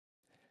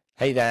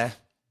Hey there,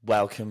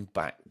 welcome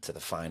back to the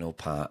final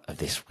part of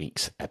this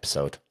week's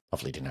episode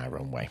of Leading Our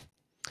Own Way.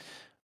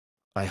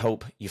 I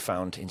hope you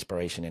found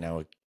inspiration in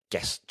our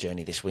guest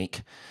journey this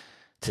week.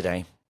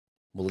 Today,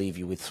 we'll leave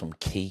you with some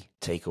key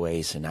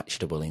takeaways and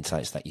actionable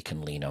insights that you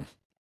can lean on.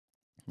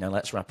 Now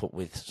let's wrap up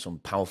with some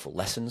powerful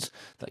lessons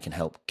that can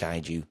help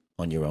guide you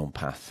on your own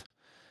path.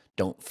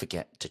 Don't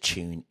forget to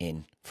tune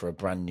in for a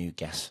brand new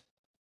guest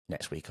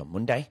next week on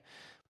Monday.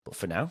 But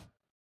for now,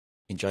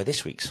 enjoy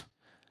this week's.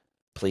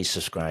 Please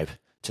subscribe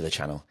to the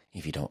channel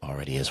if you don't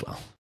already as well.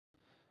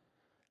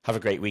 Have a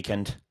great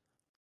weekend.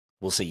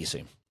 We'll see you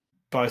soon.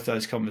 Both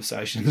those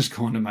conversations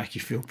kind of make you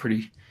feel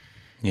pretty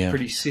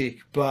sick.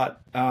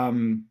 But I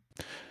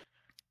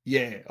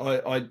did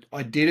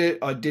it.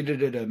 I did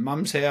it at her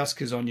mum's house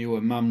because I knew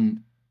her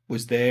mum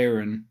was there,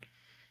 and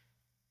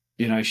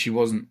she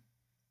wasn't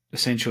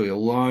essentially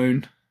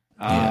alone.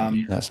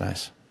 That's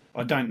nice.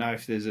 I don't know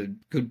if there's a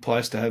good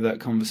place to have that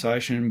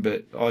conversation,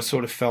 but I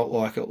sort of felt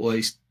like at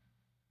least,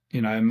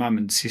 mum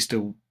and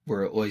sister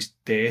were at least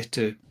there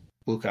to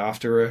look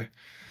after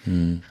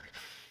her.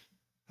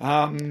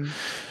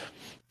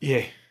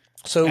 Yeah.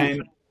 So,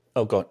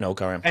 go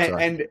on.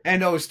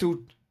 And I was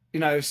still,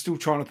 still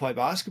trying to play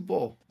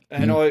basketball.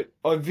 And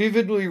I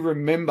vividly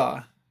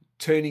remember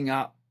turning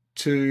up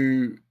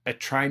to a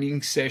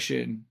training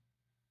session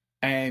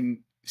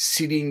and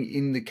sitting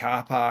in the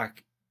car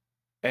park,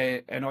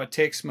 and I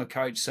text my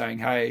coach saying,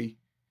 "Hey,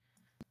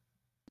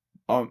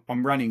 I'm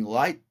running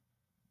late."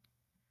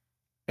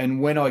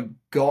 And when I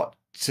got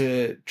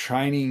to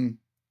training,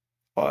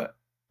 I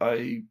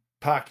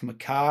parked my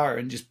car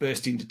and just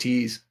burst into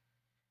tears.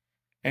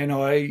 And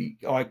I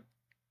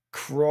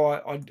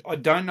cried. I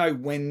don't know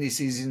when this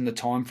is in the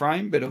time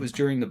frame, but it was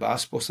during the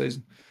basketball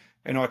season.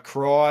 And I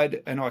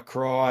cried and I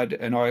cried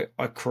and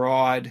I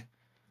cried.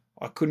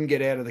 I couldn't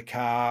get out of the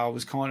car. I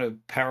was kind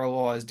of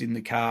paralyzed in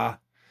the car.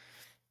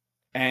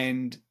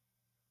 And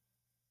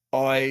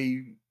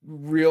I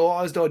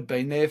realized I'd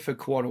been there for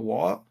quite a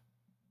while.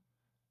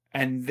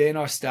 And then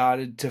I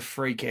started to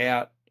freak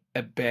out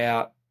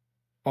about,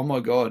 oh my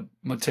God,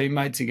 my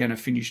teammates are going to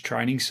finish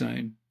training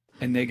soon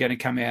and they're going to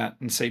come out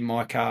and see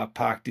my car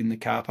parked in the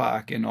car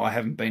park and I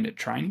haven't been at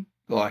training.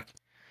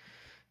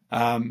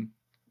 And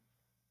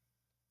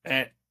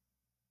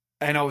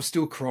I was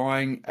still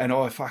crying and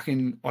I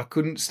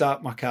couldn't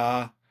start my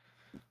car.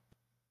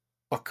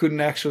 I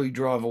couldn't actually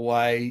drive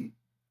away.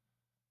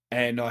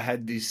 And I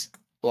had this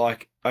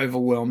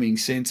overwhelming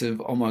sense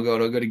of, oh my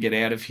God, I've got to get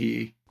out of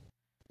here.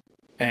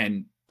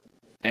 And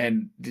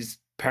this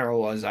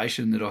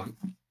paralyzation that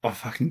I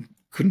fucking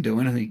couldn't do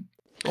anything.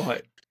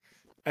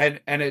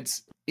 And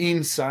it's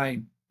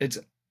insane. It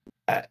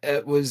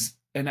was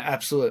an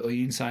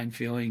absolutely insane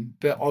feeling.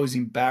 But I was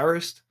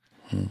embarrassed.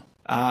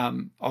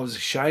 I was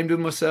ashamed of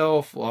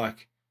myself,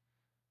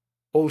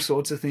 all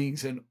sorts of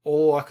things. And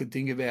all I could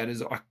think about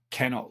is I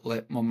cannot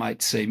let my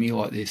mates see me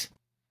like this.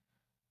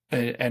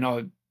 And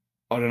I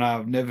don't know,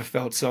 I've never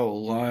felt so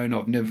alone.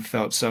 I've never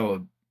felt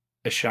so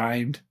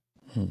ashamed.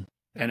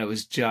 And it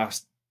was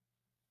just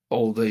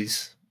all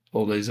these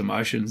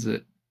emotions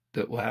that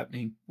were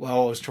happening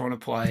while I was trying to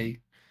play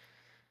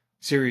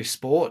serious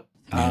sport.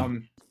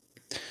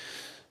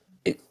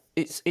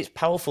 It's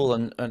powerful,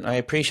 and I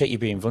appreciate you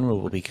being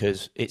vulnerable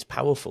because it's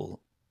powerful,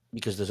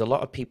 because there's a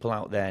lot of people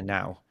out there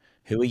now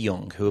who are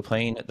young, who are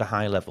playing at the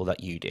high level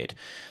that you did,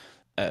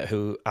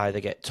 who either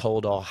get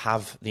told or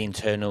have the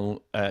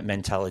internal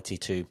mentality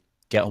to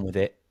get on with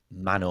it,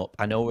 man up.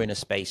 I know we're in a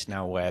space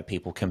now where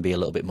people can be a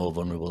little bit more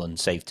vulnerable and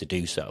safe to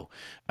do so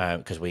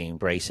because we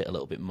embrace it a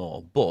little bit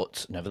more.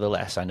 But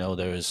nevertheless, I know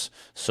there's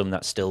some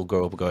that still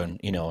grow up going,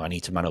 I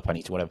need to man up, I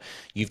need to whatever.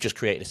 You've just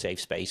created a safe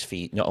space for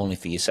you, not only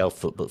for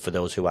yourself, but for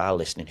those who are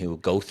listening, who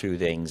go through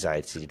the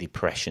anxiety, the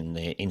depression,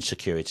 the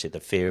insecurity, the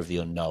fear of the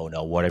unknown,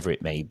 or whatever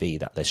it may be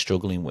that they're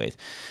struggling with,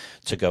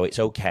 to go, it's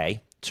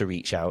okay to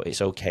reach out.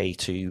 It's okay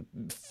to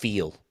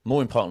feel,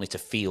 more importantly, to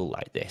feel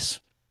like this.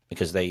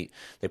 Because they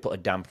put a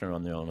dampener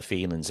on their own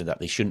feelings and that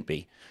they shouldn't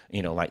be,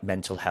 like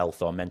mental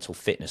health or mental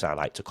fitness, I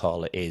like to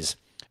call it, is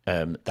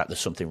that there's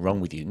something wrong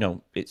with you.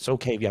 No, it's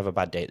okay if you have a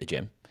bad day at the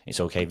gym. It's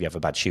okay if you have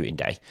a bad shooting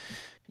day.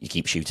 You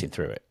keep shooting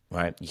through it,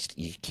 right?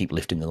 You keep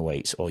lifting the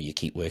weights, or you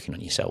keep working on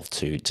yourself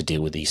to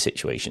deal with these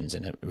situations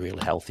in a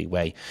really healthy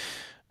way.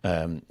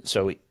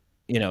 So,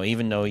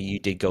 even though you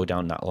did go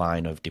down that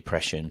line of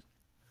depression,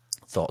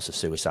 thoughts of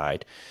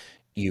suicide,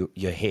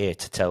 you're here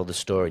to tell the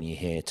story, and you're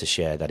here to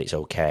share that it's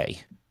okay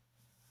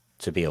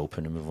to be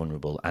open and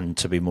vulnerable, and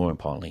to be, more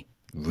importantly,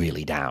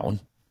 really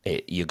down.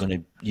 You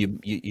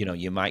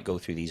might go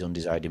through these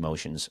undesired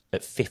emotions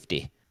at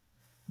 50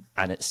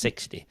 and at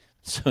 60.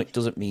 So it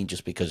doesn't mean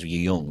just because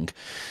you're young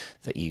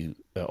that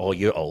or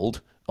you're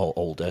old or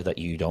older that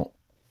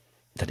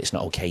it's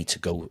not okay to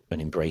go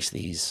and embrace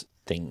these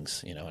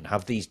things, and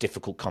have these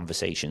difficult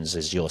conversations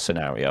as your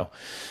scenario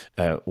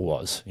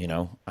was.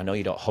 I know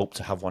you don't hope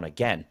to have one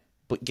again,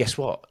 but guess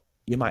what?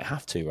 You might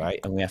have to,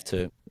 right? And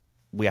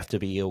we have to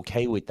be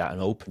okay with that and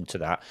open to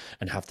that,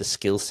 and have the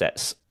skill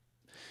sets,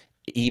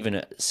 even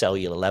at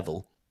cellular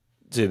level,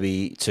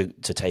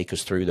 to take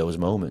us through those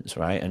moments,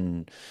 right?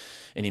 And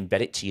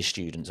embed it to your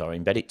students or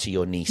embed it to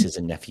your nieces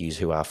and nephews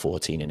who are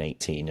 14 and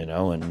 18,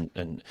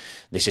 and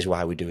this is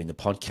why we're doing the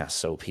podcast,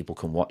 so people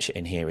can watch it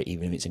and hear it,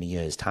 even if it's in a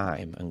year's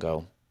time, and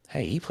go,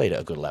 hey, he played at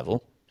a good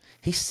level.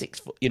 He's 6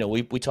 foot,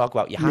 we talk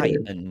about your height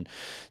and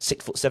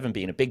 6'7"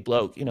 being a big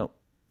bloke,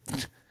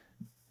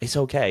 it's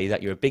okay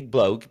that you're a big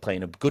bloke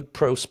playing a good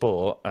pro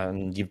sport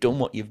and you've done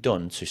what you've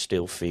done to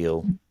still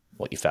feel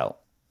what you felt,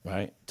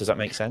 right? Does that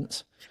make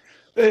sense?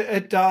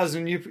 It does,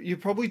 and you're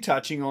probably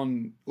touching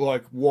on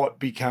like what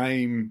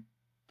became,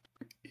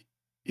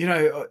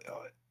 there's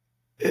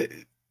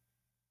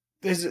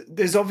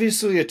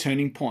obviously a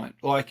turning point.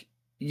 Like,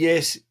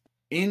 yes,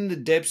 in the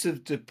depths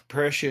of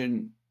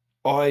depression,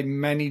 I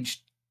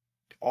managed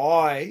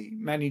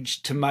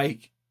to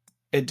make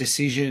a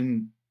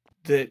decision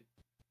that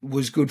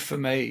was good for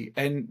me.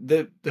 And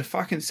the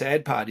fucking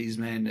sad part is,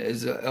 man,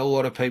 is a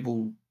lot of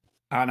people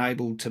aren't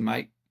able to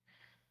make,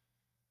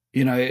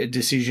 a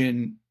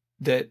decision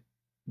that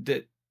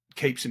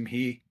keeps them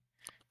here.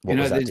 What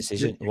was that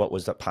decision? What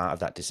was that part of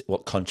that?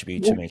 What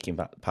contributed to making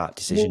that part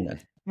decision then?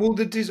 Well,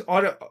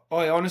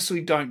 I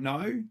honestly don't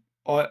know.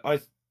 I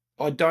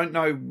don't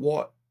know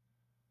what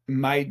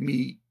made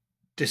me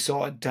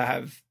decide to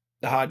have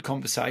the hard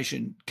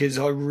conversation, because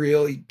I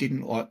really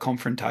didn't like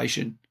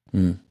confrontation.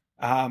 Mm.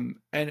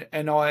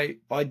 And I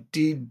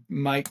did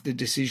make the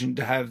decision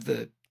to have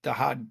the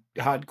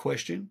hard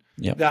question,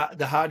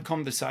 the hard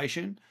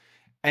conversation,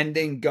 and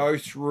then go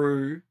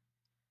through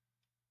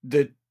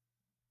the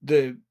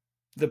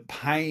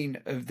pain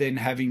of then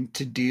having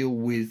to deal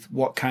with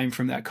what came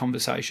from that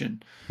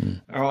conversation.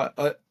 All right,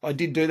 I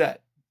did do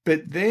that,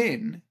 but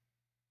then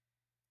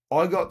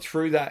I got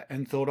through that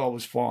and thought I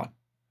was fine,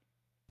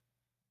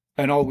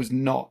 and I was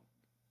not.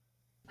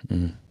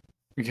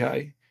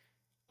 Okay,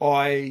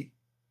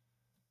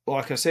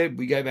 like I said,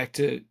 we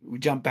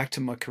jump back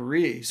to my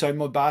career. So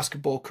my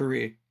basketball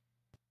career,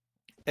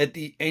 at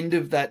the end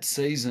of that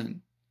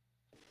season,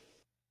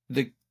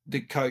 the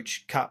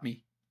coach cut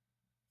me.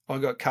 I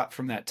got cut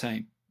from that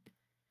team,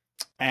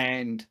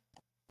 and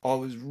I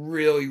was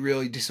really,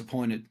 really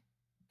disappointed.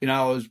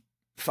 I was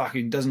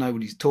fucking doesn't know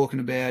what he's talking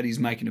about. He's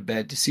making a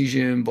bad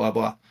decision, blah,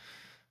 blah.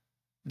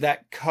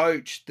 That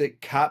coach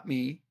that cut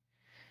me,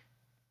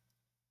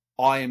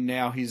 I am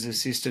now his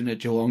assistant at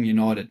Geelong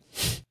United.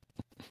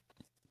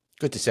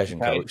 Good decision,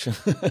 coach.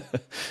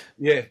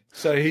 Yeah.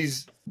 So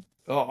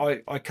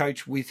I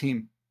coach with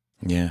him.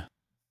 Yeah.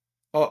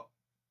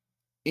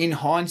 In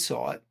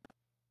hindsight,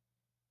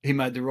 he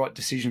made the right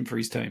decision for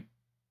his team.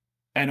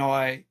 And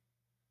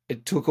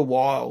it took a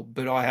while,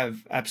 but I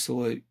have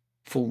absolute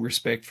full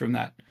respect from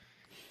that.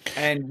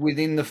 And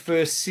within the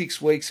first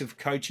 6 weeks of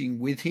coaching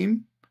with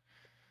him,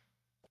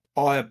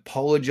 I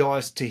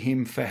apologized to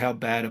him for how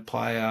bad a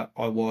player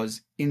I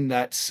was in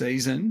that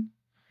season,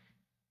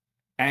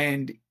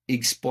 and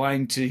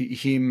explained to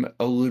him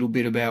a little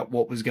bit about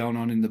what was going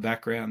on in the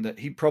background that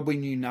he probably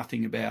knew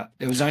nothing about.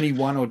 There was only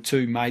 1 or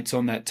 2 mates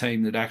on that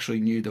team that actually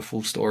knew the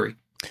full story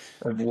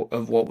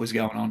of what was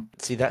going on.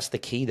 See, that's the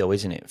key though,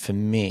 isn't it? For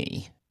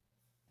me,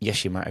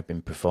 yes, you might have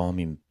been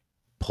performing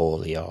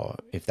poorly, or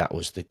if that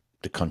was the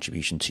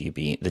contribution to you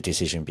the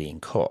decision being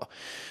cut.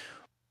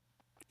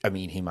 I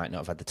mean, he might not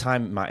have had the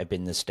time. It might have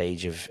been the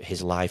stage of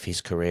his life,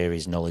 his career,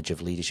 his knowledge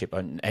of leadership,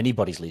 and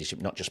anybody's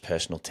leadership, not just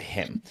personal to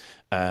him.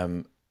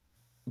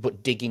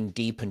 But digging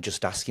deep and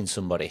just asking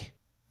somebody,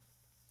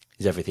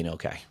 is everything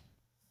okay?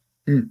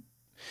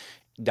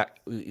 That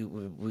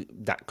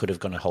could have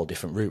gone a whole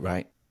different route,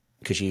 right?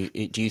 Because I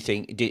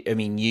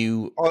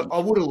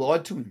would have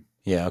lied to him.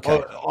 Yeah,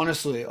 okay.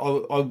 Honestly,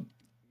 I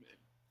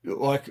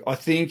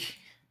think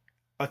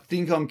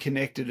I'm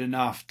connected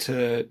enough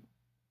to.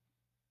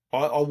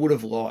 I would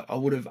have lied. I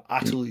would have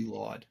utterly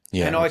lied.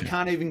 Yeah, and okay. I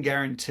can't even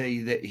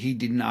guarantee that he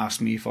didn't ask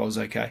me if I was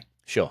okay.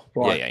 Sure.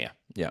 Like,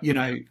 Yeah.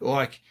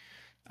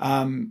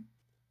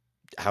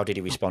 How did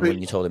he respond when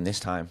you told him this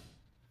time?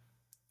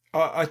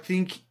 I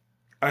think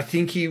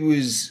he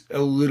was a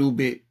little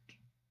bit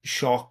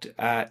shocked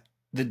at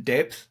the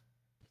depth.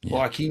 Yeah.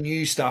 Like he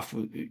knew stuff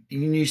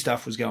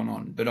was going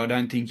on, but I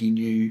don't think he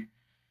knew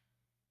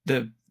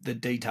the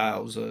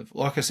details of.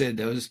 Like I said,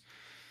 there was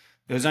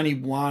only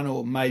 1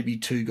 or maybe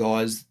 2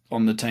 guys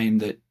on the team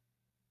that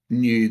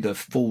knew the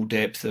full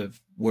depth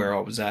of where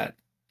I was at,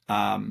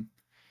 and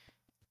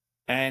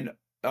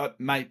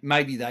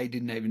maybe they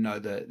didn't even know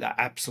the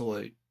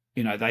absolute.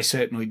 They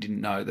certainly didn't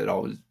know that I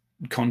was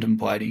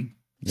contemplating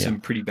some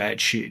pretty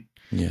bad shit.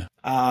 Yeah.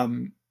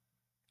 And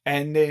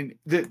then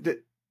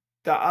the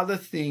other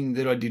thing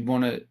that I did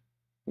want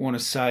to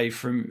say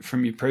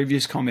from your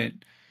previous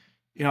comment,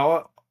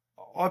 I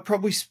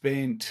probably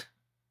spent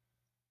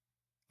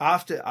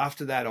after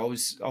that I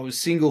was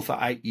single for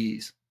 8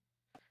 years.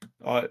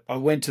 I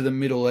went to the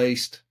Middle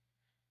East.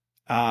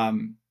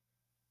 In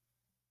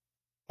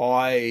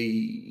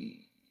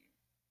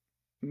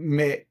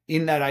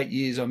that 8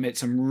 years, I met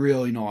some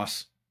really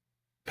nice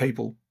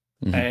people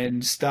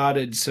and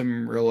started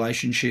some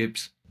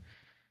relationships,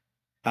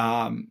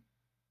 and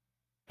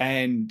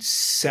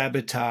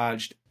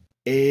sabotaged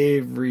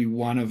every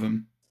one of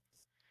them.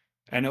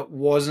 And it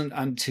wasn't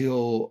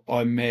until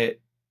I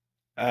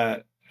uh,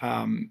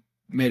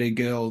 met a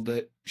girl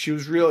that she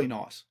was really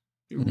nice,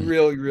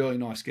 really, really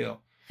nice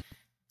girl.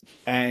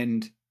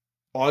 And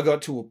I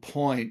got to a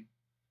point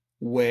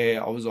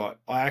where I was like,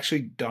 I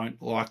actually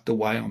don't like the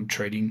way I'm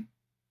treating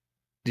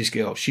this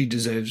girl. She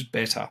deserves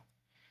better.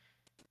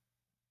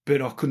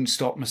 But I couldn't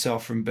stop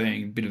myself from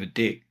being a bit of a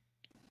dick.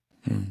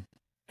 Mm.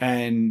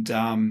 And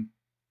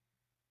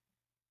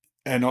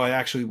I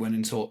actually went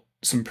and sought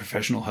some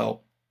professional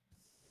help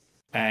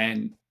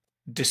and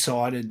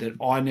decided that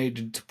I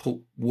needed to put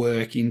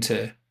work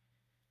into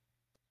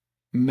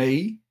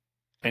me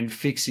and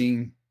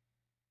fixing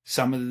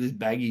some of the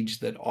baggage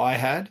that I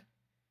had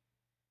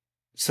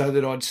so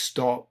that I'd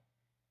stop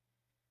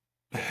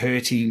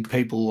hurting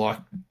people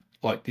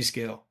like this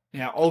girl.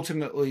 Now,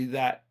 ultimately,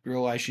 that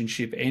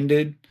relationship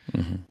ended.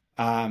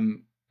 Mm-hmm.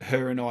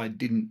 Her and I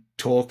didn't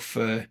talk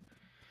for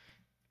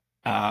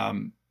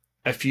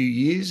a few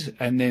years,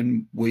 and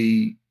then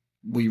we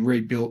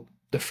rebuilt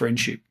the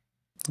friendship.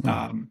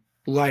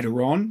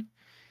 Later on,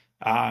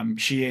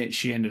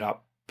 she ended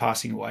up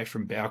passing away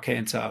from bowel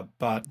cancer,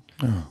 but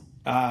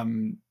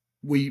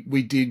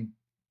we did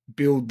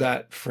build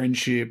that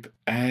friendship,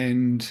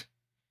 and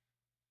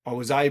I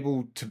was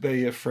able to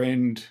be a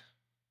friend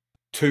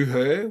to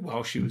her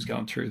while she was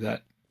going through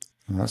that.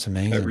 That's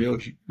amazing. That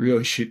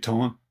really shit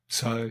time.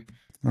 So,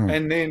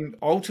 and then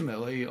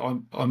ultimately,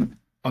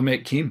 I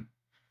met Kim.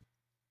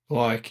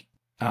 Like,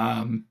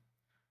 the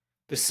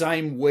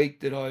same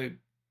week that I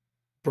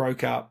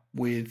broke up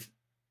with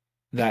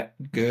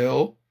that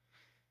girl,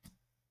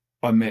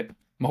 I met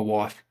my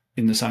wife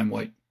in the same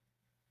week.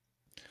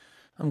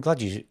 I'm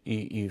glad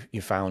you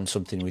found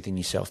something within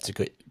yourself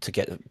to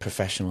get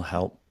professional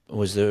help.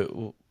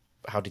 How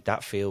did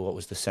that feel? What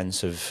was the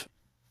sense of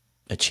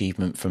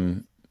achievement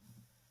from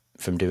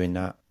doing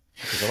that?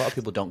 Because a lot of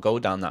people don't go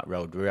down that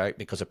road, right?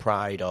 Because of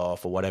pride or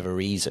for whatever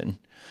reason.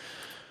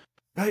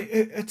 Hey,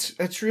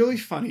 it's really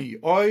funny.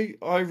 I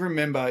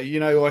remember,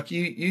 like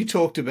you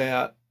talked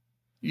about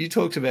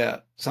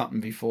something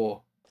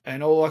before,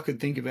 and all I could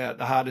think about,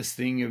 the hardest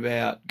thing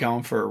about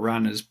going for a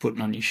run is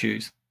putting on your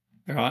shoes.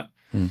 All right.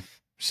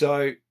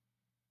 So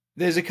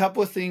there's a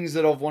couple of things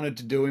that I've wanted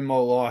to do in my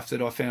life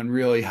that I found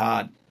really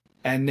hard.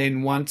 And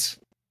then once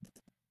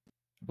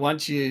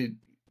you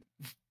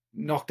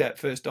knock that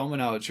first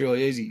domino, it's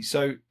really easy.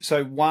 So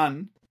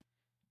one,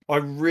 I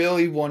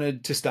really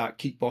wanted to start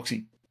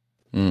kickboxing.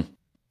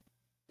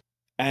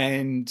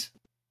 And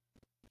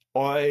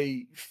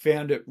I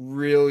found it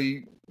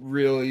really,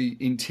 really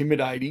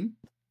intimidating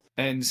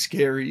and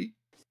scary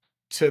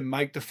to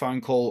make the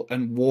phone call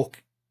and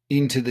walk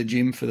into the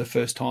gym for the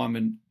first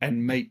time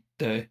and meet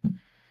the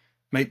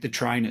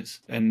trainers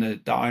and the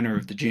owner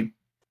of the gym.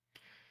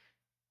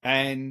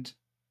 And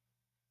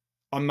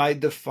I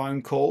made the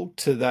phone call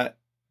to that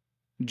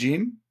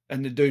gym,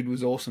 and the dude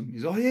was awesome.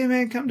 He's like, yeah,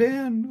 man, come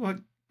down. Like,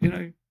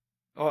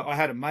 I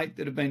had a mate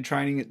that had been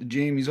training at the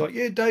gym. He's like,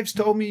 yeah, Dave's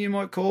told me you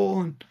might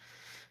call. And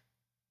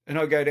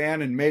I go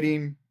down and met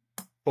him,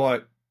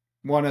 like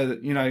one of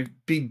the,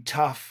 big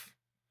tough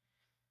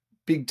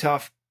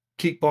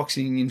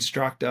kickboxing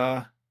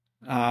instructor,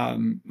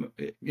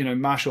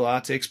 martial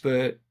arts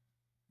expert,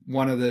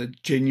 one of the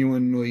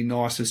genuinely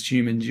nicest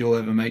humans you'll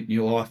ever meet in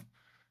your life.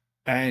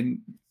 And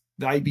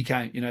they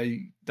became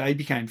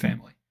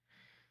family.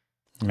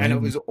 And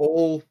it was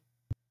all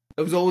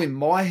in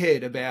my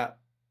head about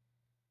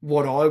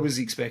what I was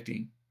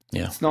expecting.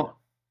 Yeah. It's not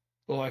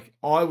like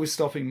I was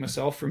stopping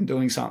myself from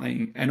doing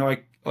something, and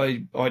I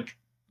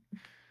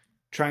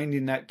trained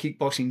in that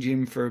kickboxing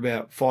gym for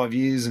about 5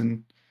 years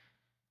and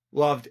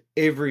loved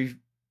every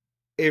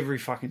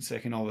fucking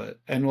second of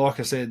it. And like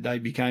I said, they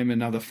became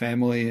another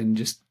family and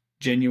just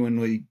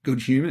genuinely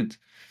good humans.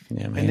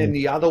 Yeah, man. And then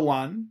the other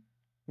one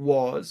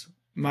was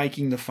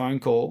making the phone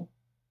call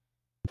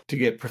to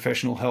get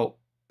professional help,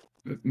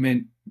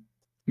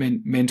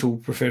 mental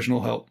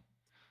professional help.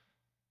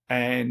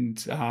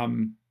 And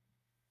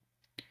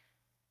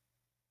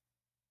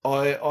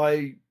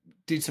I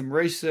did some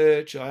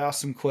research. I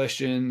asked some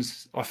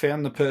questions. I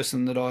found the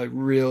person that I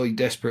really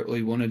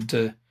desperately wanted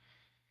to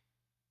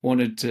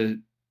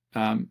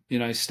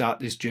start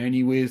this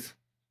journey with.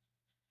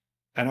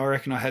 And I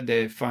reckon I had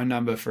their phone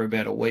number for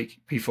about a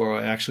week before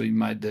I actually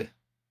made the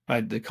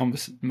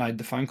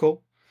phone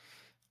call.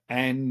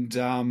 And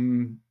I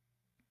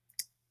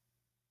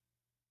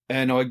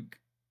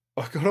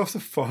got off the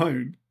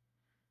phone,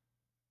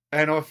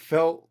 and I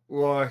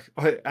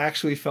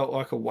actually felt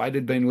like a weight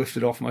had been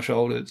lifted off my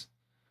shoulders.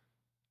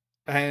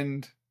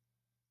 And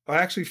I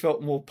actually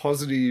felt more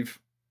positive.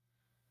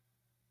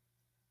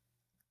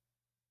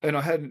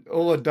 And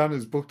all I'd done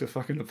is booked a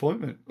fucking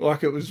appointment.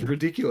 Like, it was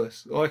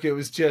ridiculous. Like, it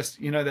was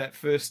just, that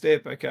first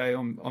step. Okay,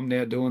 I'm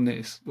now doing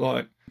this.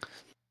 Like,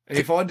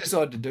 if I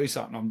decide to do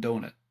something, I'm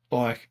doing it.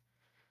 Like,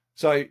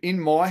 so in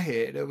my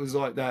head, it was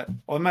like that.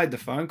 I made the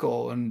phone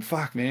call, and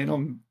fuck,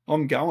 man,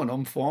 I'm going.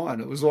 I'm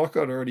fine. It was like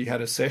I'd already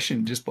had a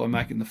session just by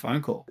making the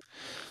phone call.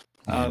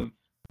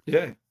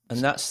 Yeah.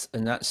 And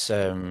that's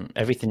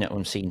everything that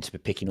I'm seeing to be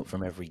picking up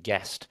from every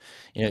guest.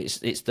 You know,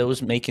 it's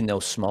those making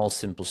those small,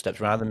 simple steps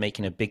rather than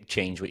making a big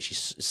change, which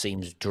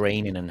seems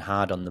draining and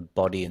hard on the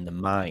body and the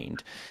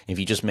mind. If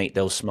you just make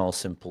those small,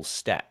 simple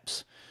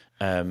steps,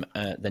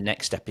 the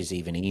next step is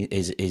even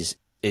is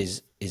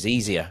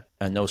easier.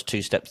 And those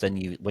two steps,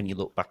 then when you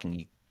look back and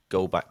you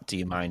go back to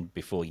your mind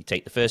before you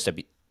take the first step,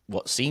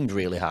 what seemed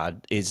really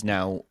hard is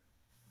now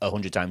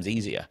 100 times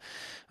easier.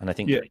 And I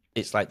think Yeah,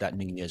 it's like that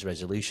New Year's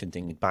resolution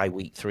thing. By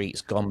week 3,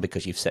 it's gone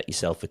because you've set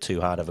yourself for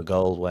too hard of a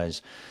goal.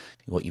 Whereas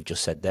what you've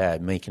just said there,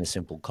 making a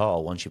simple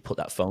call, once you put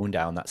that phone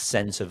down, that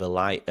sense of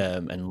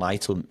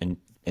enlightenment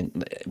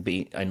and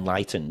be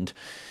enlightened,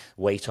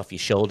 weight off your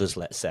shoulders,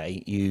 let's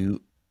say,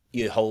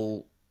 your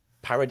whole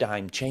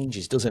paradigm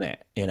changes, doesn't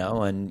it? You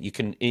know, and you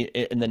can.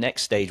 And the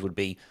next stage would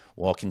be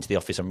walk into the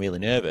office. I'm really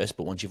nervous,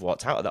 but once you've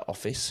walked out of that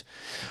office,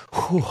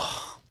 whew,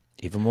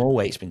 even more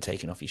weight's been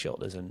taken off your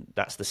shoulders, and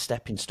that's the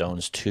stepping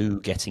stones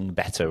to getting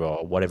better,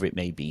 or whatever it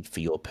may be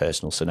for your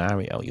personal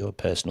scenario, your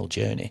personal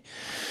journey.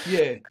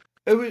 yeah.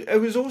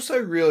 It was also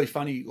really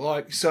funny.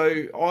 Like,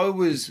 so I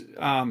was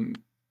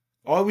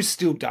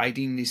still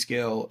dating this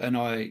girl, and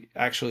I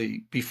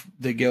actually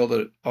the girl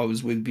that I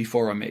was with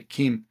before I met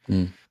Kim.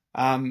 Mm.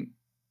 Um,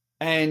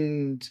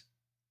 and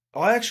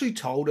I actually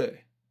told her.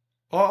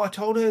 I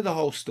told her the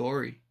whole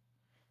story.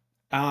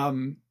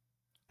 And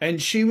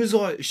she was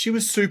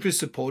super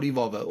supportive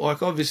of it.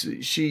 Like,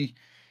 obviously, she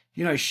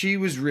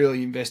was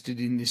really invested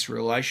in this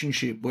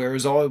relationship,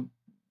 whereas I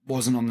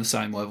wasn't on the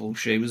same level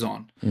she was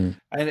on. Mm.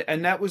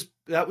 And that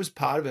was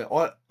part of it.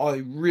 I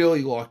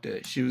really liked her.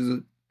 She was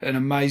an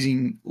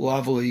amazing,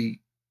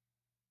 lovely,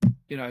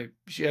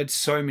 she had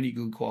so many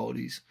good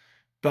qualities.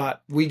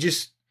 But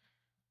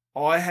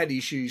I had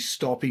issues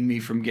stopping me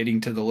from getting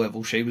to the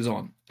level she was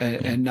on.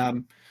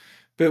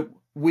 But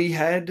we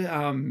had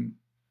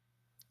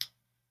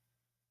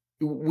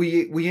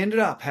we ended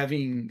up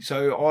having,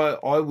 so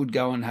I would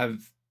go and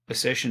have a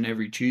session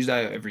every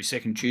Tuesday or every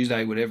second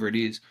Tuesday, whatever it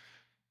is.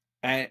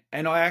 And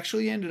I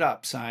actually ended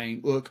up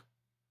saying, look,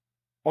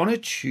 on a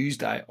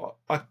Tuesday,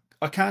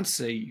 I can't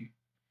see you.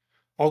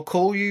 I'll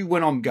call you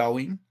when I'm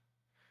going,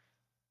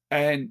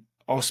 and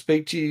I'll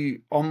speak to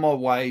you on my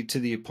way to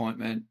the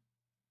appointment.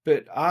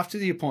 But after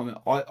the appointment,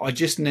 I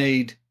just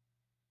need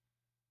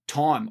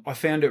time. I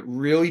found it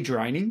really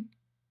draining.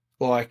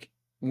 Like,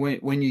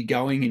 when you're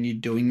going and you're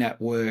doing that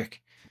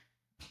work,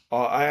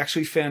 I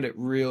actually found it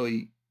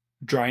really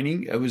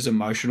draining. It was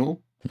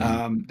emotional.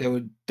 There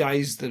were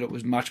days that it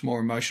was much more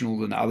emotional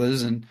than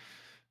others,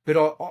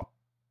 but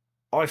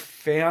I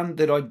found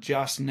that I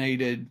just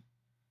needed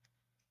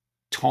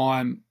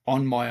time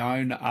on my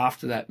own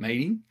after that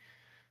meeting,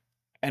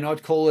 and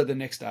I'd call her the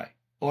next day.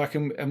 Like,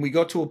 and we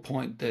got to a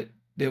point that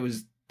there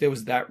was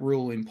that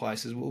rule in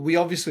place as well. We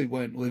obviously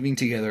weren't living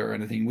together or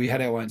anything. We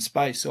had our own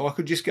space, so I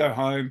could just go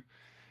home.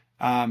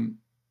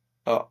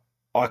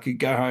 I could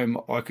go home.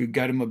 I could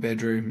go to my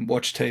bedroom,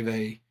 watch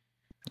TV,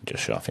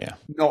 Just shut off, yeah.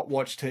 not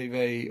watch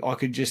TV. I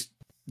could just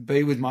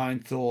be with my own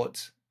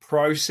thoughts,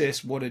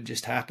 process what had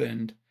just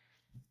happened.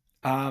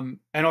 And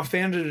I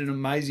found it an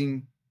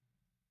amazingly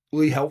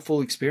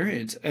helpful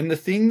experience. And the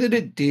thing that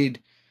it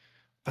did,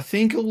 I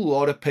think a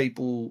lot of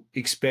people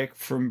expect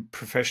from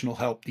professional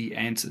help the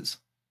answers.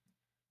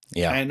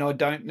 Yeah. And I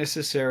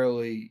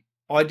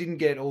didn't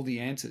get all the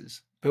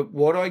answers, but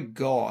what I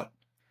got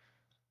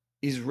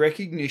is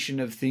recognition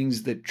of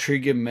things that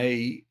trigger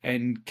me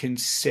and can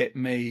set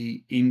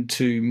me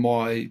into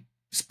my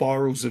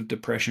spirals of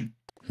depression.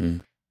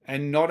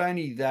 And not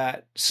only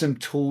that, some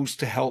tools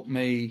to help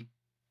me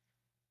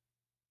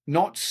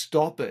not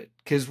stop it.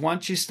 Because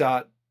once you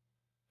start,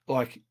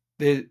 like,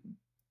 you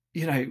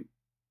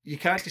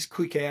can't just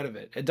click out of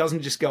it. It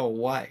doesn't just go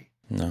away.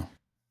 No.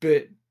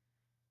 But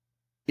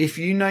if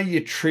you know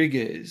your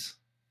triggers,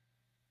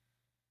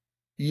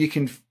 you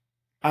can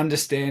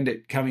understand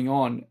it coming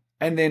on.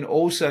 And then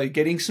also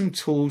getting some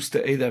tools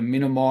to either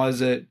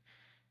minimize it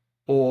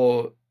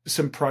or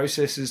some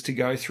processes to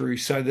go through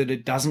so that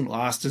it doesn't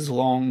last as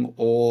long,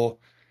 or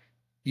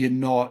it's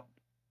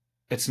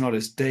not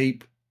as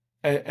deep,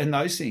 and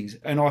those things.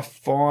 And I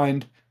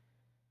find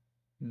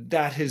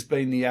that has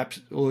been the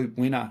absolute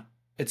winner.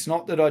 It's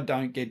not that I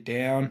don't get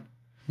down.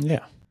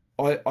 Yeah.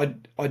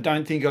 I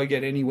don't think I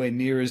get anywhere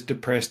near as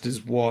depressed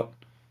as what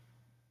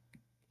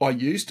I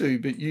used to,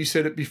 but you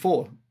said it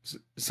before.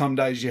 Some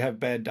days you have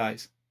bad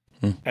days.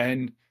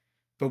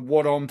 But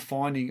what I'm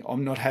finding,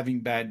 I'm not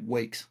having bad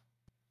weeks.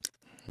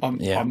 I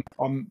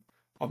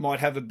might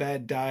have a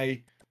bad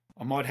day.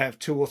 I might have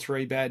 2 or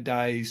 3 bad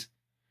days.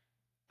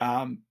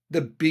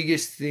 The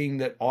biggest thing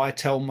that I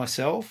tell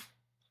myself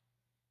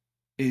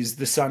is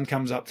the sun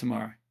comes up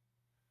tomorrow.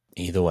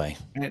 Either way.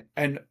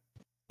 And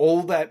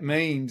all that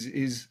means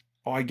is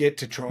I get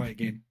to try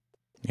again.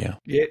 Yeah.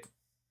 Yet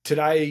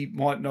today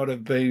might not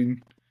have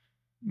been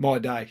my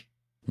day.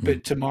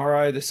 But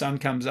tomorrow the sun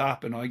comes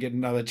up and I get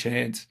another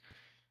chance.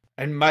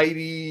 And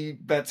maybe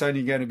that's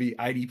only going to be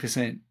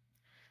 80%.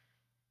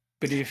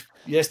 But if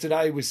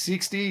yesterday was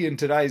 60 and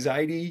today's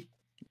 80,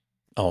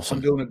 I'm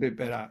Awesome. doing a bit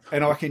better.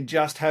 And I can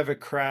just have a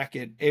crack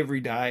at every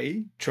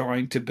day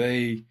trying to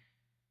be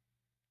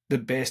the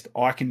best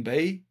I can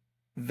be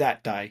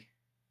that day.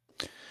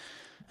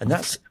 And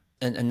that's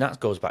and that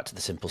goes back to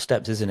the simple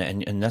steps, isn't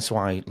it? And that's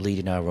why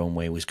Leading Our Own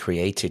Way was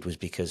created, was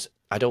because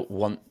I don't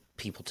want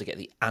people to get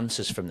the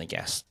answers from the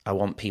guests. I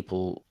want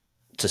people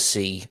to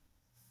see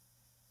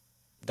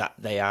that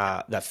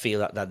that feel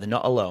that they're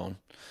not alone,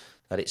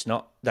 that it's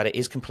not, that it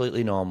is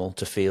completely normal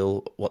to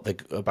feel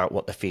about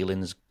what the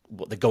feelings,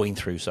 what they're going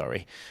through,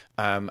 sorry,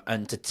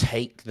 and to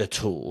take the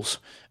tools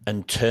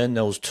and turn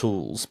those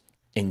tools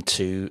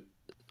into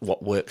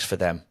what works for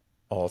them,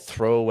 or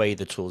throw away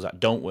the tools that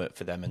don't work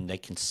for them and they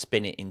can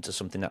spin it into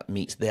something that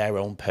meets their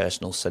own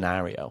personal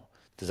scenario.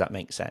 Does that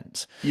make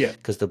sense? Yeah.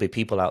 Because there'll be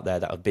people out there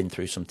that have been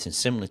through something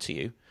similar to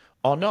you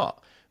or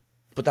not,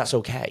 but that's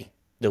okay.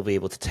 They'll be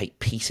able to take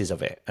pieces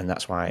of it. And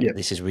that's why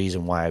this is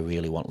reason why I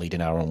really want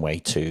Leading Our Own Way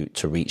to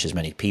reach as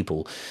many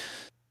people,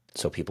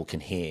 so people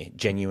can hear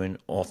genuine,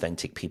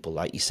 authentic people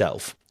like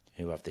yourself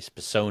who have this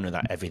persona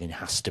that everything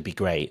has to be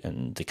great,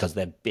 and because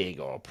they're big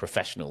or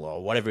professional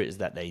or whatever it is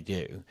that they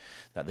do,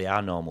 that they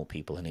are normal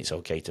people and it's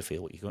okay to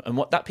feel what you're going. And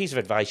what that piece of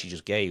advice you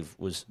just gave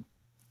is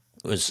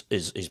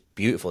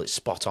beautiful. It's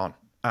spot on.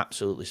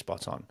 Absolutely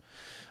spot on.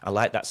 I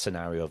like that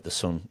scenario of the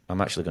sun. I'm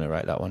actually going to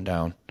write that one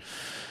down.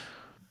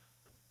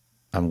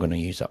 I'm going to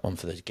use that one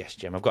for the guest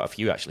gem. I've got a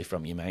few actually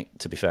from you, mate,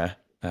 to be fair.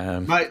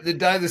 Mate, the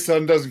day the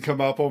sun doesn't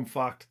come up, I'm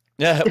fucked.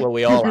 Yeah, well,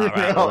 we all are,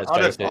 right? Well,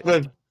 let's face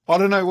it. I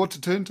don't know what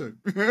to turn to.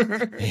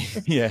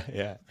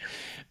 Yeah.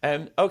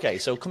 Okay,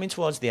 so coming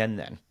towards the end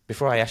then,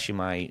 before I ask you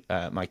my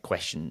my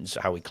questions,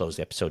 how we close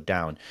the episode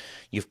down,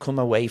 you've come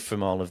away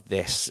from all of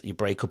this, you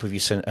break up with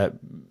your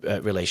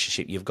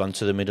relationship, you've gone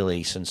to the Middle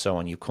East and so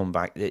on, you come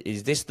back.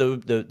 Is this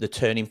the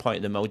turning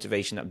point, the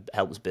motivation that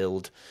helps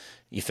build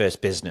your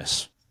first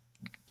business?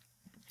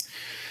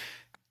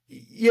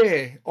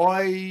 Yeah,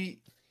 I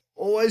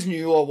always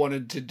knew I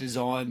wanted to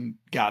design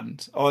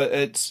gardens.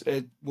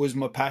 It was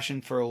my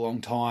passion for a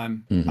long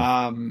time.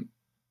 Mm-hmm.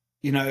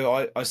 You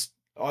know, I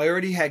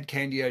already had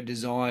Candio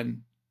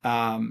Design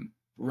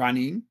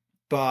running,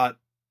 but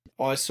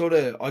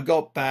I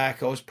got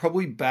back. I was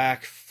probably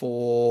back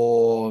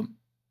for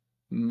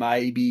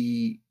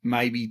maybe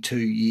 2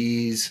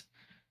 years.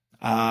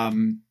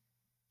 You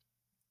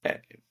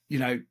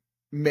know,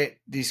 met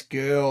this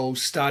girl,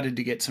 started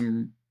to get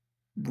some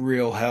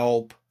real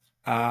help.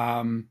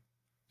 I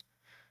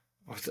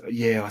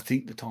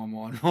think the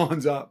timeline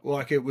lines up.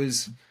 Like it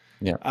was,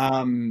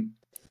 Yeah.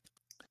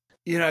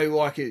 You know,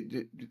 like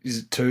is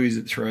it 2? Is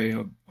it 3?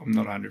 I'm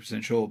not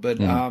 100% sure, but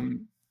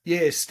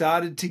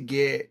started to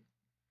get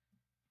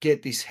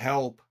this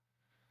help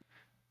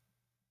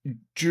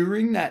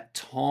during that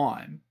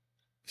time.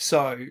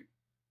 So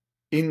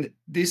in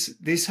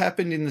this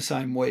happened in the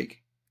same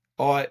week.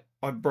 I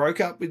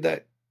broke up with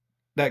that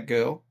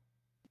girl.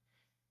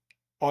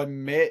 I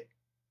met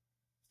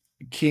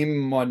Kim,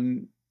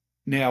 my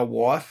now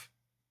wife,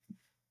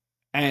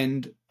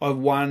 and I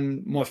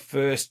won my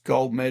first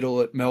gold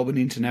medal at Melbourne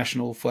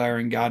International Flower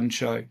and Garden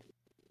Show.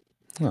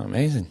 Oh,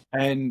 amazing.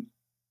 And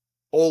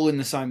all in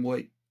the same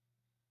week.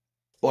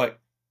 Like,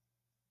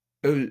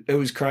 it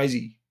was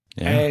crazy.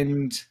 Yeah.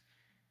 And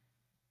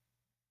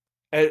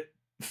it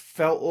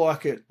felt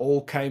like it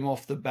all came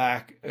off the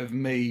back of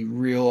me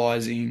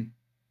realizing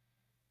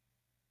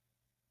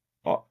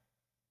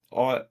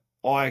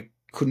I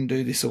couldn't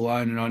do this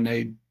alone, and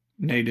I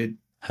needed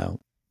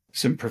help,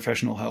 some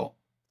professional help.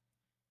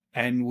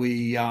 And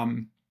we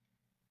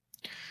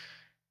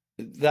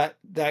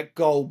that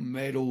gold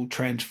medal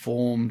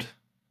transformed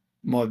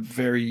my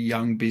very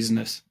young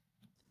business.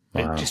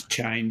 Wow. It just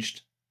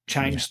changed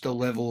the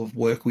level of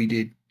work we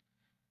did.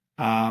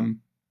 I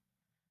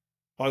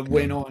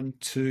went on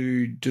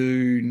to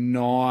do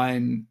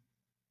 9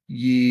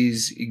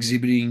 years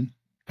exhibiting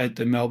at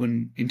the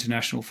Melbourne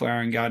International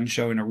Flower and Garden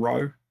Show in a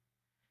row.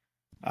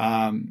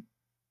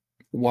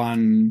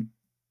 Won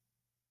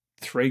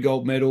 3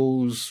 gold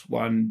medals,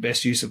 won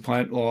Best Use of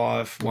Plant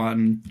Life,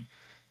 won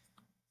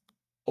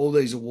all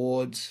these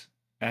awards,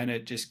 and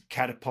it just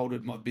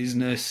catapulted my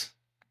business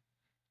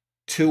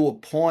to a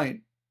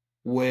point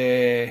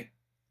where,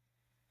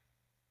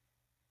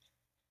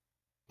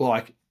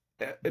 like,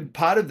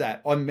 part of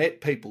that, I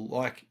met people.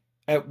 Like,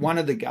 at one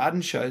of the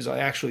garden shows, I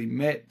actually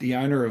met the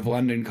owner of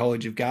London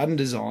College of Garden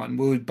Design.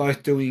 We were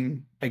both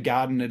doing a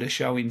garden at a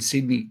show in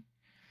Sydney.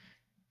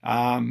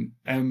 And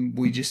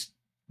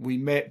we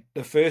met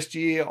the first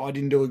year. I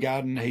didn't do a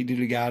garden. He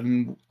did a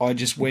garden. I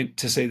just went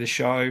to see the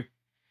show.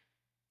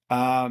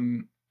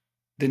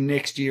 The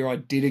next year I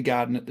did a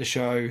garden at the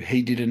show.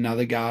 He did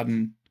another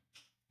garden.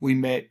 We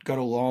met, got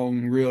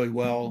along really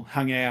well,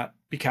 hung out,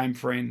 became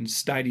friends,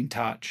 stayed in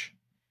touch.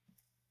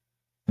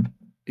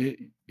 You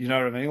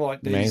know what I mean?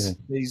 Like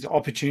these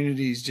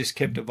opportunities just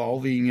kept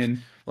evolving.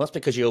 And well, that's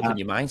because you opened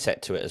your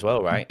mindset to it as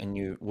well, right? And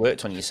you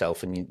worked on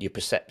yourself, and your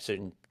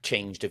perception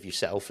changed of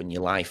yourself and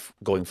your life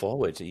going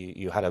forward.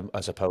 You had,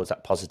 I suppose,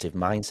 that positive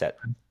mindset,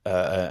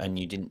 and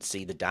you didn't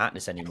see the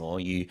darkness anymore.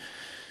 You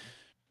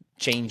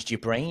changed your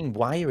brain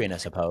wiring, I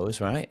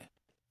suppose, right?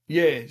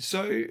 Yeah.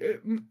 So,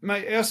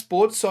 mate, our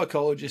sports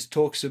psychologist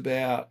talks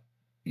about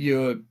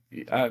your,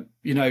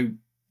 you know,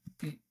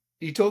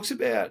 he talks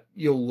about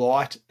your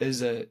light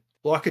as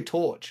like a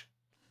torch,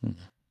 Mm.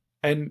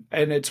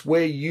 and it's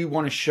where you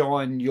want to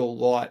shine your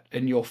light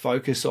and your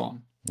focus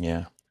on,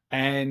 Yeah.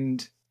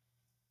 and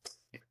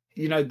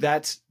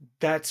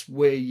that's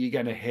where you're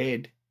going to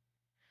head.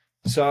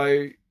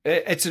 So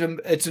it's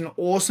an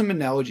awesome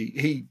analogy.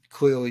 He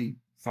clearly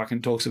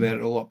fucking talks about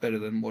it a lot better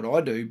than what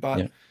I do. But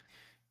Yeah.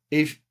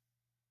 if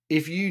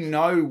if you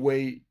know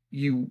where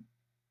you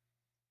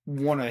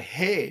want to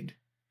head,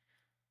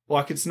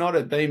 like it's not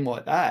a beam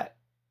like that.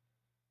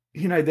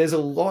 There's a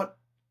lot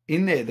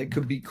in there that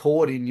could be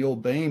caught in your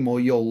beam or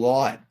your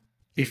light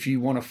if you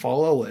want to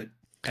follow it.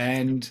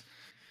 And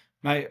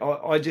mate,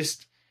 I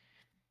just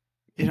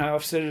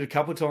I've said it a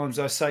couple of times.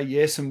 I say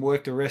yes and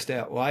work the rest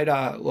out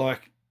later.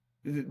 Like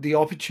the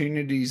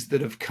opportunities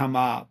that have come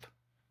up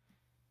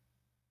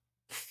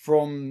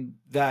from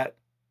that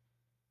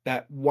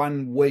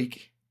 1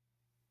 week,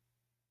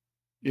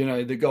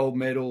 the gold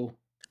medal.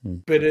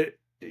 Mm. But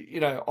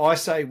I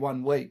say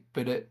 1 week,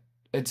 but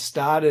it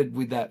started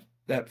with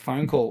that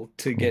phone call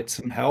to get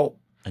some help.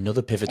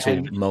 Another pivotal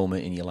And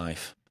moment in your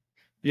life.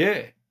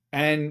 yeah,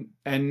 and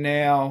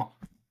now,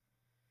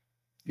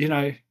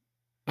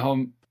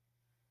 um,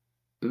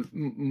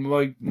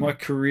 my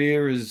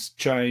career has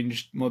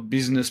changed. My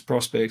business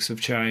prospects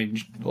have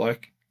changed.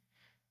 Like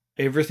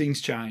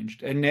everything's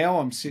changed, and now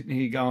I'm sitting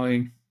here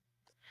going,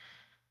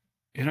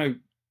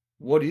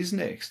 what is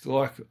next?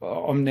 Like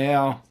I'm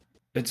now.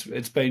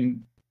 It's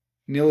been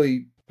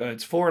nearly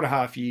it's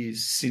 4.5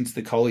 years since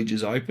the college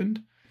has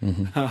opened.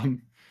 Mm-hmm.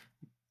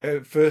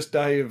 First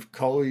day of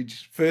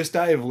college, first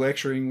day of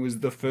lecturing was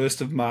the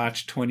 1st of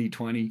March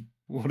 2020.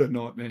 What a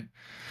nightmare.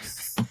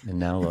 And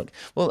now look.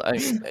 Well,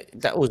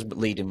 that was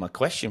leading my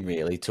question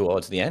really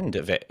towards the end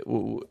of it.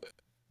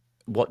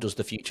 What does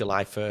the future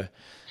lie for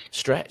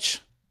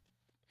Stretch?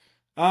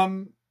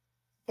 Um,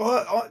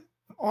 I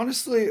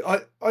honestly,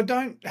 I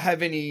don't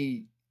have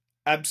any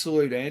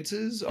absolute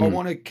answers. I Mm.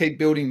 want to keep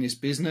building this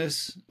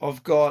business.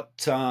 I've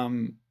got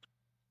some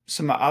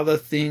other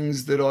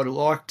things that I'd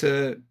like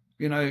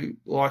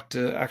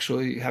to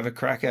actually have a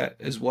crack at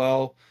as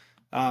well.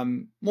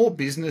 More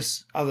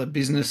business, other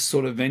business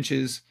sort of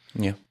ventures.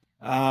 Yeah.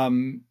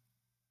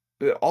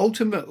 But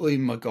ultimately,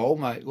 my goal,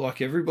 mate,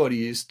 like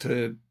everybody, is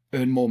to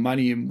earn more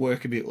money and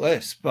work a bit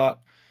less. But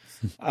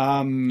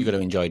You got to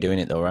enjoy doing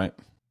it though, right?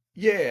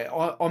 yeah,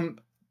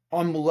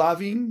 I'm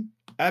loving,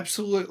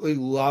 absolutely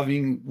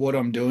loving what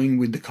I'm doing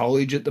with the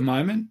college at the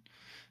moment.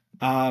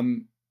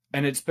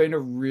 And it's been a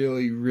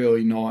really,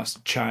 really nice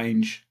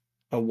change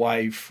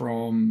away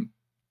from,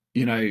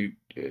 you know,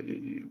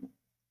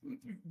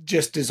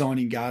 just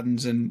designing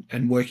gardens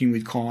and working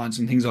with clients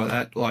and things like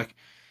that. Like,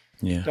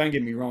 Yeah. don't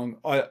get me wrong,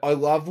 I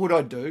love what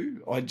I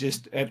do. I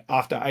just,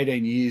 after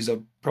 18 years, I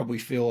probably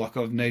feel like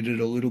I've needed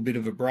a little bit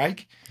of a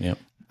break. Yeah.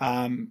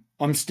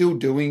 I'm still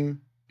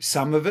doing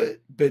some of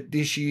it, but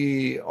this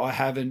year I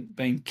haven't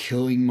been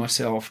killing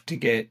myself to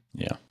get,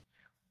 Yeah.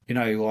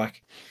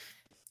 like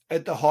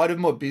at the height of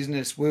my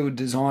business, we were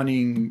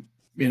designing,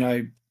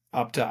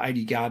 up to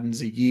 80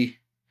 gardens a year.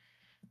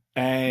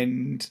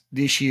 And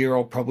this year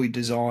I'll probably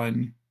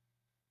design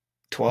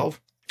 12,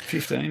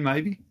 15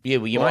 maybe. Yeah,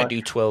 well, you might Like,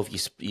 do 12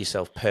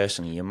 yourself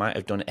personally. You might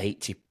have done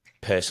 80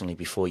 personally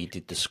before you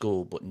did the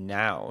school, but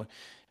now,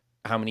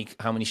 how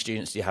many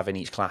students do you have in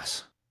each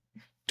class?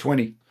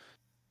 20.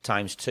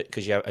 Times two,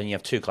 because you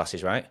have two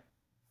classes, right?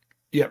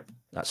 Yep.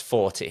 That's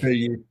 40. Per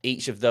year.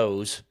 Each of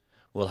those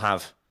will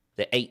have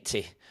the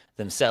 80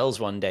 themselves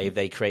one day if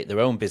they create their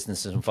own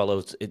businesses and follow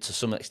it to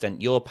some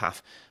extent your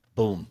path.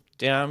 Boom.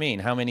 Do you know what I mean?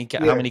 How many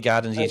Yeah.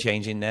 gardens are you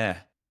changing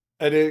there?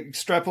 It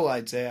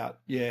extrapolates out.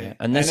 Yeah. Yeah.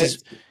 And this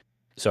is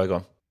sorry, go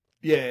on.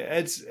 Yeah,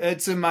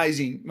 it's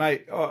amazing,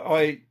 mate.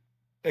 I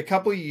a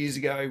couple of years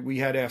ago we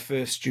had our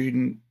first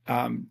student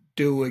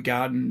do a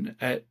garden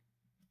at,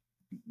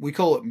 we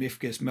call it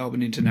MIFGS,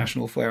 Melbourne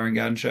International Flower and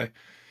Garden Show,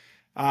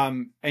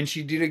 and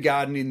she did a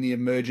garden in the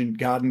Emergent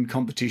Garden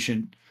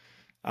competition,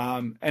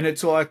 and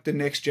it's like the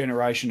next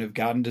generation of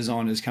garden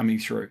designers coming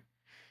through,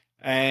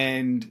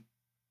 and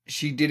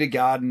she did a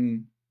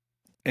garden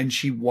and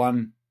she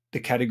won the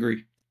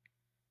category,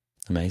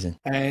 Amazing.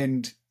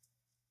 and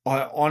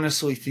I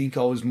honestly think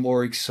I was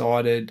more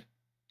excited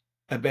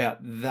about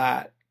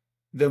that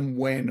than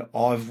when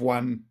I've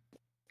won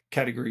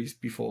categories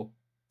before.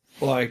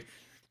 Like,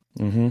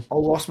 Mm-hmm. I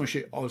lost my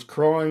shit. I was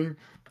crying.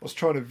 I was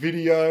trying to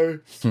video.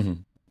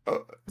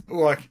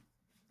 Like,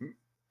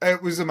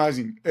 it was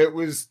amazing. It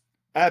was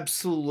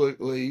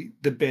absolutely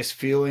the best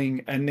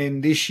feeling. And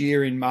then this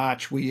year in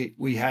March, we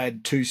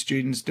had two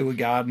students do a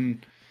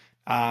garden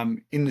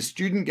in the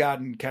student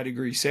garden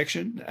category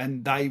section,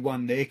 and they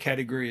won their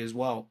category as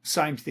well.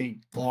 Same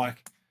thing,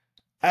 like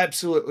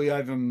absolutely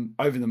over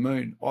the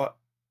moon.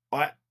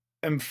 I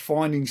am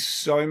finding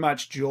so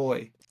much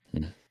joy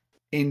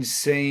in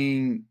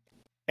seeing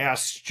our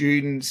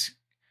students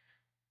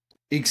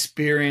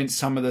experience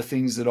some of the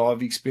things that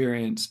I've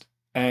experienced,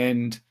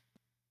 and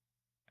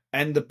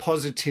and the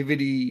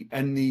positivity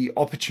and the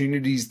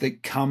opportunities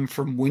that come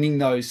from winning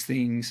those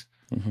things,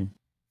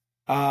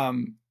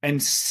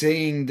 and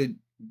seeing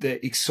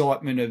the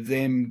excitement of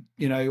them,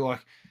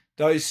 like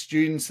those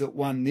students that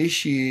won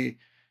this year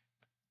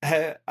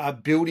are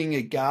building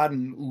a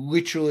garden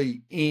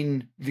literally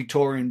in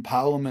Victorian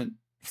Parliament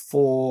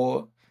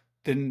for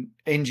the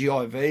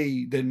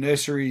NGIV, the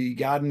nursery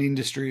garden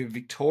industry of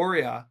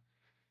Victoria,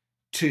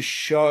 to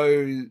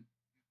show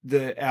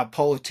our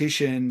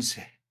politicians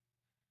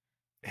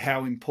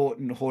how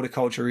important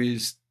horticulture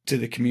is to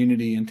the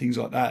community and things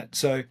like that.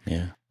 So,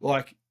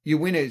 like, you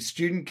win a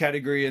student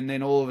category and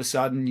then all of a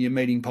sudden you're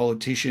meeting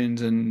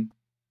politicians and,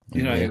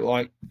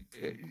 like,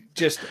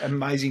 just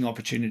amazing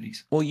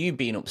opportunities. Well, you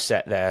being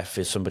upset there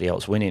for somebody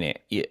else winning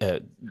it,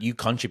 you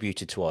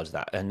contributed towards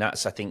that. And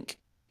that's, I think,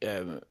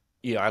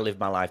 I live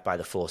my life by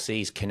the 4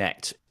 C's: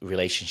 connect,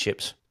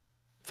 relationships,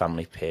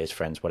 family, peers,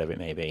 friends, whatever it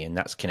may be. And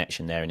that's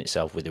connection there in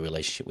itself with the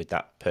relationship with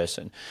that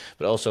person.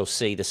 But also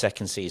C, the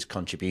second C is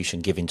contribution,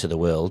 giving to the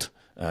world.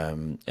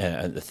 And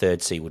the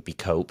third C would be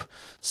cope,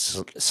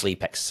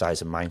 sleep,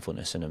 exercise, and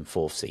mindfulness. And then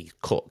fourth C,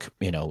 cook,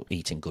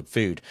 eating good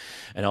food.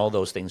 And all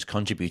those things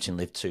contribute and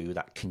live to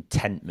that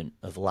contentment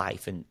of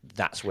life. And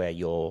that's where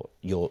you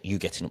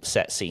getting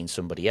upset seeing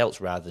somebody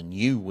else rather than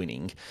you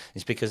winning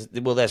is because,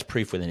 well, there's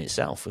proof within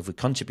itself. If we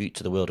contribute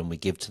to the world and we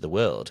give to the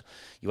world,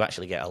 you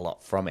actually get a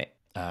lot from it.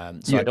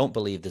 So I don't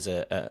believe there's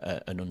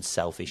an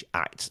unselfish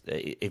act.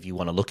 If you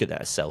want to look at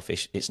that as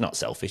selfish, it's not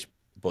selfish,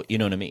 but you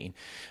know what I mean.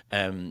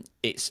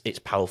 It's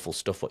powerful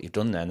stuff what you've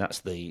done there, and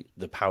that's the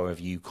power of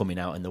you coming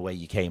out and the way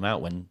you came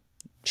out when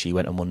she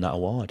went and won that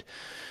award.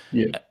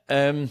 Yeah,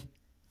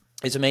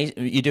 it's amazing.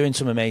 You're doing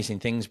some amazing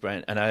things,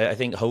 Brent, and I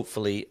think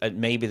hopefully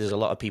maybe there's a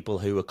lot of people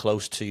who are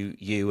close to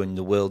you and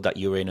the world that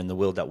you're in and the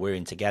world that we're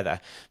in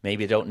together.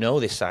 Maybe they don't know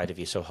this side of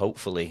you, so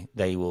hopefully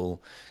they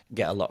will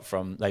get a lot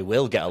from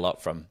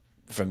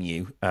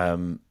you.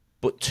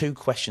 But 2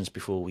 questions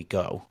before we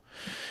go.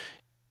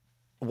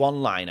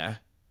 One-liner,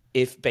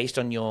 if based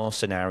on your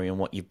scenario and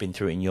what you've been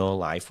through in your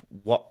life,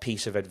 what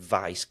piece of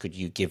advice could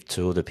you give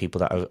to other people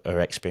that are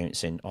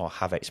experiencing or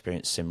have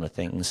experienced similar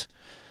things?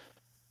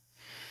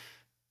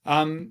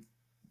 I'd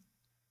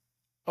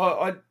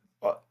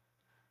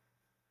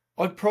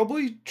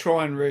probably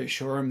try and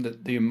reassure them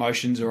that the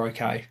emotions are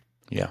okay.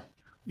 Yeah.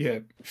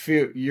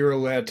 You're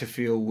allowed to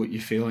feel what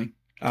you're feeling.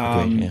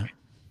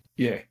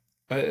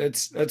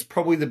 It's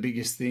probably the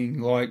biggest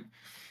thing. Like,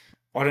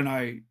 I don't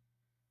know,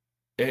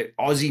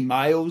 Aussie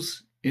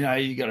males,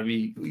 you got to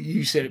be,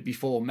 you said it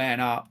before, man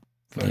up.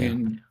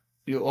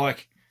 You're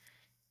like,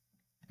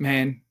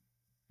 man,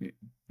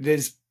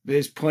 there's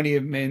plenty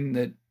of men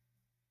that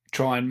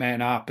try and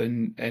man up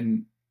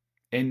and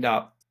end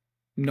up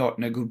not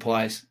in a good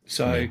place.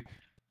 So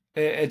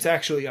it's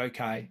actually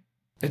okay.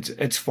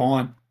 It's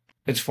fine.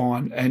 It's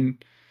fine.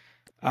 And,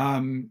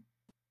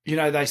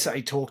 they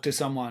say talk to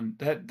someone.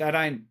 That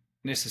ain't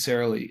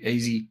necessarily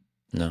easy.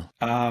 No.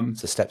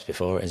 It's the steps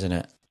before it, isn't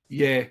it?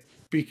 Yeah,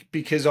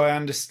 because I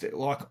understand,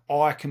 like,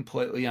 I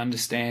completely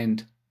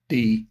understand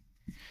the,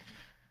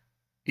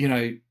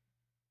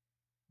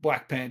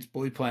 black pants,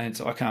 blue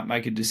pants, I can't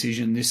make a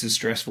decision, this is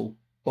stressful.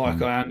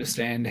 Like, I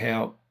understand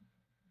how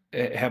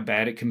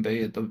bad it can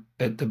be at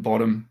the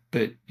bottom,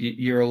 but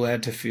you're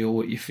allowed to feel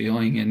what you're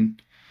feeling.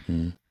 And,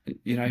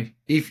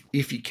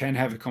 if you can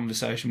have a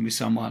conversation with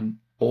someone,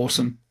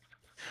 awesome.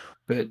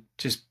 But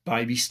just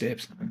baby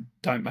steps.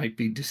 Don't make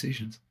big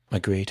decisions.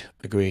 Agreed.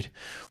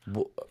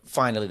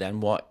 Finally,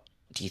 then, what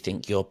do you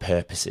think your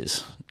purpose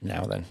is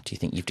now? Then, do you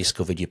think you've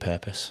discovered your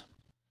purpose?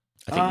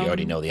 I think you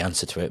already know the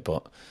answer to it,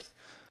 but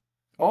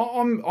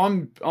I'm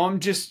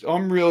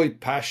really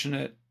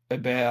passionate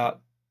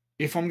about,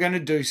 if I'm going to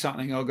do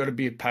something, I've got to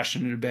be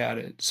passionate about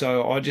it.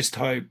 So I just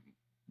hope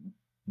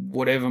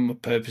whatever my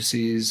purpose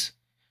is,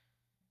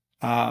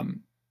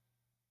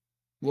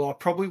 well, I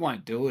probably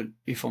won't do it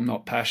if I'm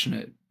not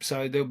passionate.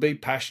 So there'll be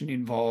passion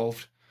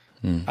involved.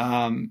 And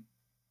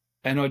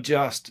I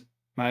just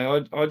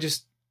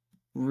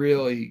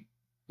really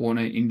want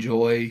to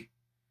enjoy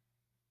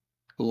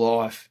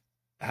life,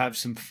 have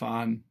some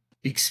fun,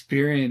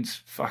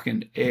 experience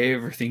fucking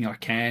everything I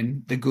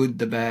can, the good,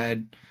 the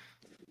bad,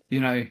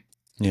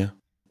 Yeah.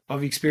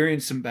 I've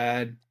experienced some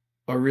bad.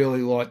 I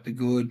really like the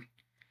good.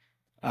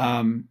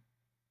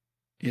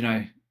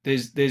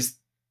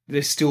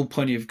 There's still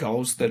plenty of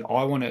goals that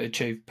I want to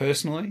achieve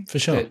personally. For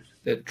sure.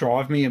 That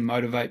drive me and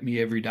motivate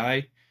me every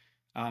day.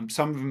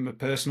 Some of them are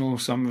personal,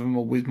 some of them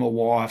are with my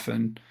wife,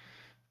 and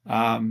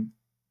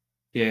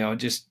I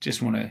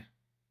just want to.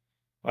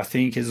 I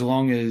think as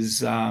long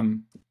as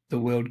the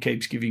world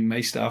keeps giving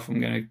me stuff,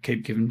 I'm going to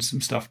keep giving some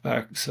stuff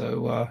back.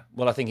 So,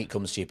 well, I think it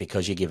comes to you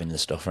because you're giving the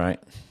stuff, right?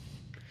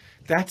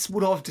 That's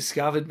what I've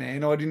discovered,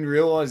 man. I didn't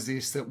realize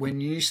this, that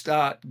when you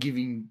start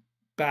giving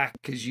back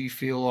because you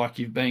feel like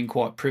you've been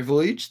quite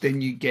privileged,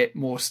 then you get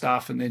more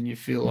stuff, and then you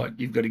feel like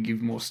you've got to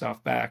give more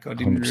stuff back. I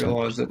didn't 100%.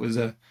 Realize it was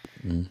a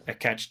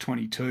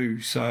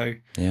catch-22. So,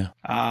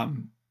 I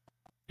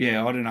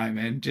don't know,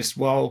 man. Just,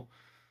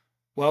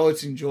 while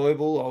it's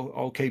enjoyable,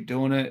 I'll keep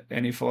doing it.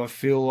 And if I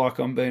feel like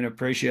I'm being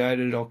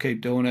appreciated, I'll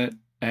keep doing it.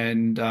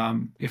 And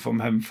if I'm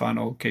having fun,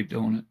 I'll keep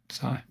doing it.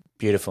 So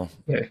Beautiful.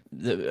 yeah,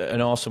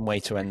 An awesome way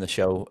to end the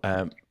show.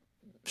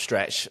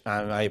 Stretch,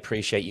 I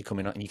appreciate you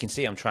coming on. You can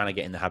see I'm trying to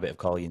get in the habit of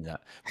calling you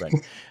that,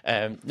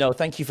 Brent. No,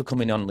 thank you for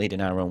coming on,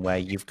 Leading Our Own Way.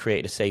 You've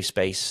created a safe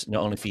space,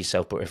 not only for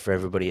yourself, but for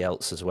everybody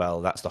else as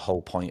well. That's the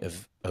whole point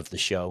of the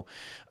show.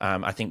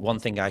 I think one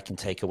thing I can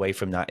take away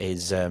from that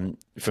is,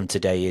 from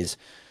today is,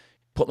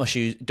 put my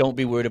shoes, don't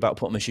be worried about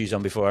putting my shoes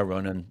on before I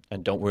run,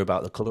 and don't worry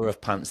about the color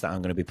of pants that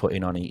I'm going to be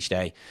putting on each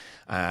day.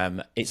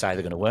 It's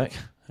either going to work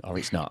or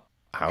it's not.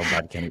 How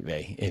bad can it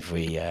be if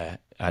we, I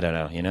don't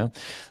know, you know?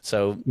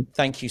 So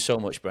thank you so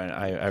much, Brent.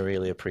 I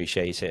really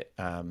appreciate it.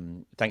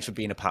 Thanks for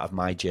being a part of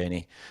my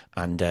journey,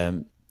 and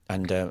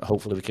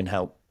hopefully we can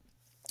help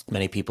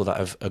many people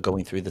that are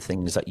going through the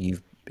things that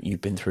you've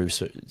been through,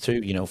 so, too,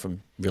 you know,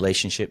 from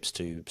relationships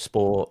to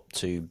sport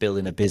to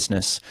building a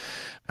business.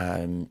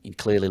 You're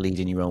clearly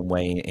leading your own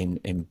way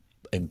in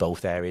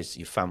both areas,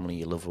 your family,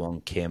 your loved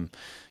one, Kim,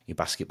 your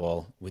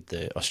basketball with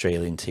the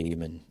Australian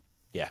team, and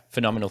yeah,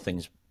 phenomenal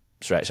things,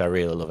 Stretch. I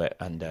really love it,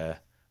 and I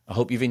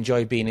hope you've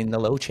enjoyed being in the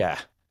low chair.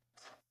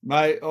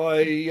 mate,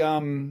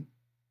 I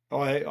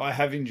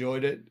have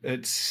enjoyed it.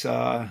 It's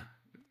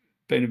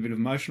been a bit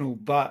emotional,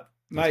 but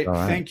That's mate, all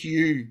right. thank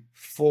you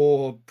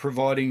for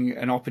providing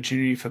an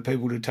opportunity for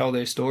people to tell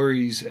their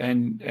stories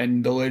and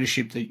the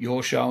leadership that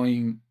you're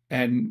showing.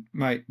 And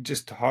mate,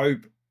 just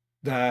hope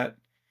that,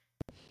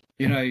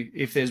 you know,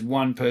 if there's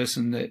one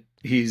person that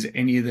hears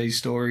any of these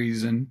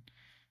stories and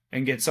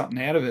gets something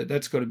out of it,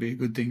 that's got to be a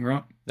good thing,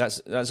 right?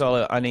 That's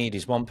all I need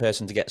is one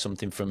person to get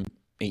something from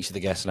each of the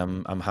guests,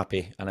 and I'm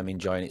happy and I'm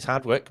enjoying it. It's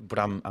hard work, but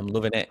I'm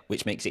loving it,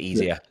 which makes it Yeah.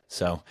 easier.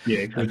 So,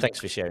 Yeah, and good. thanks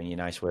for sharing your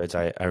nice words.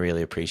 I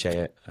really appreciate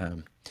it.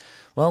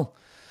 Well,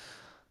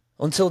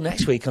 until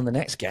next week on the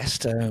next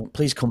guest,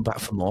 please come back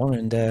for more,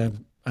 and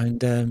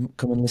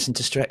come and listen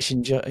to Stretch,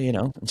 and you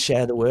know, and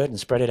share the word and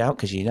spread it out,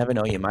 because you never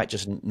know, you might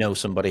just know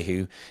somebody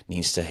who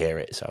needs to hear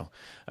it. So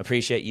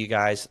appreciate you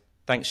guys.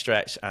 Thanks,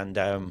 Stretch, and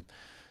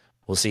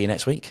we'll see you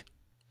next week.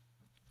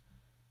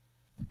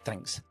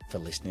 Thanks for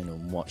listening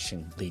and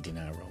watching Leading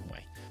Our Own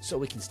Way. So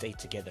we can stay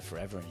together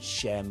forever and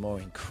share more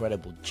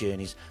incredible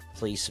journeys,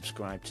 please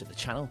subscribe to the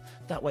channel.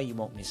 That way you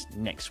won't miss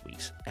next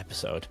week's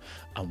episode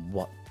and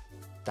what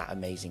that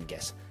amazing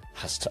guest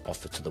has to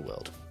offer to the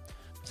world.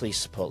 Please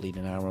support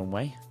Leading Our Own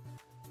Way,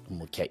 and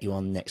we'll get you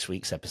on next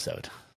week's episode.